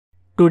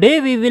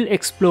Today we will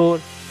explore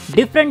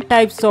different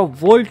types of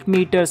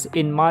voltmeters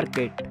in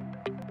market.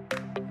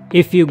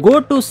 If you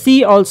go to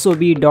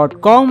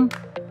seealsobe.com,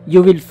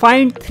 you will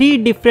find 3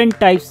 different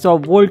types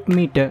of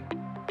voltmeter.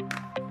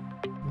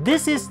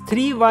 This is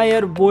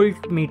 3-wire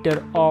voltmeter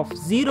of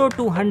 0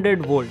 to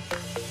 100 volt.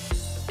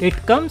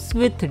 It comes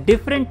with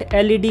different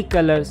LED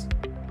colors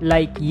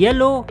like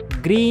yellow,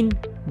 green,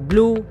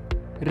 blue,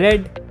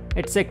 red,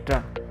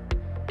 etc.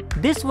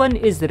 This one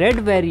is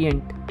red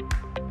variant.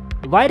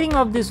 Wiring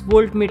of this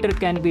voltmeter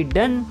can be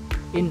done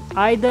in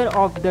either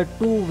of the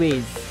 2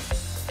 ways.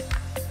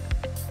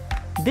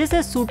 This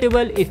is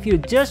suitable if you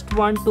just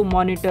want to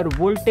monitor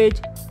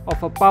voltage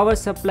of a power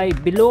supply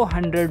below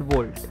 100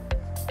 volt.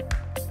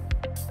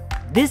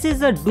 This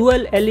is a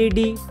dual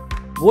LED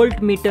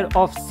voltmeter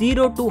of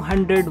 0 to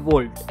 100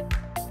 volt.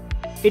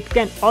 It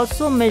can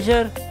also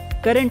measure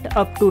current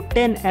up to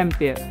 10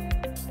 ampere.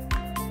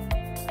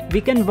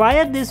 We can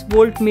wire this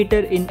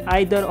voltmeter in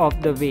either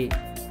of the way.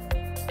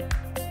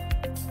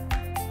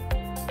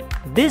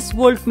 This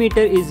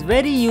voltmeter is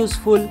very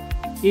useful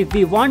if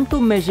we want to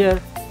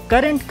measure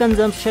current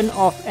consumption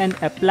of an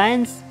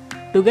appliance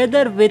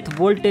together with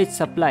voltage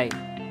supply.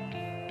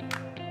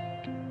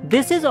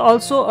 This is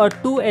also a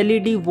 2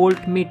 LED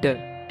voltmeter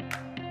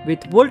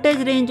with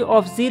voltage range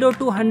of 0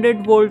 to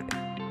 100 volt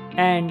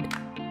and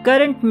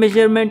current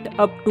measurement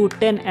up to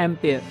 10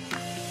 ampere.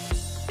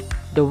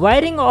 The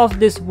wiring of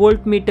this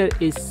voltmeter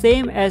is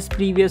same as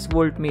previous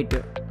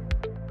voltmeter,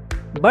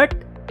 but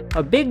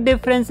a big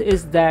difference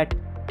is that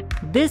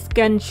this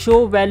can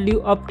show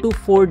value up to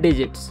 4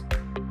 digits.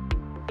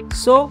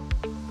 So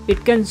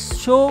it can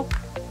show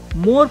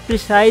more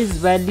precise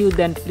value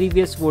than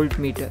previous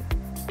voltmeter.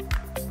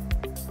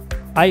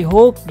 I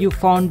hope you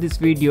found this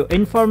video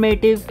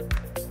informative.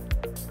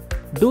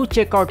 Do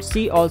check out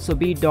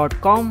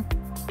seealsobe.com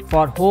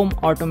for home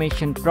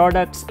automation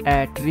products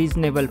at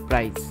reasonable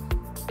price.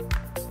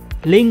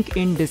 Link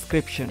in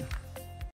description.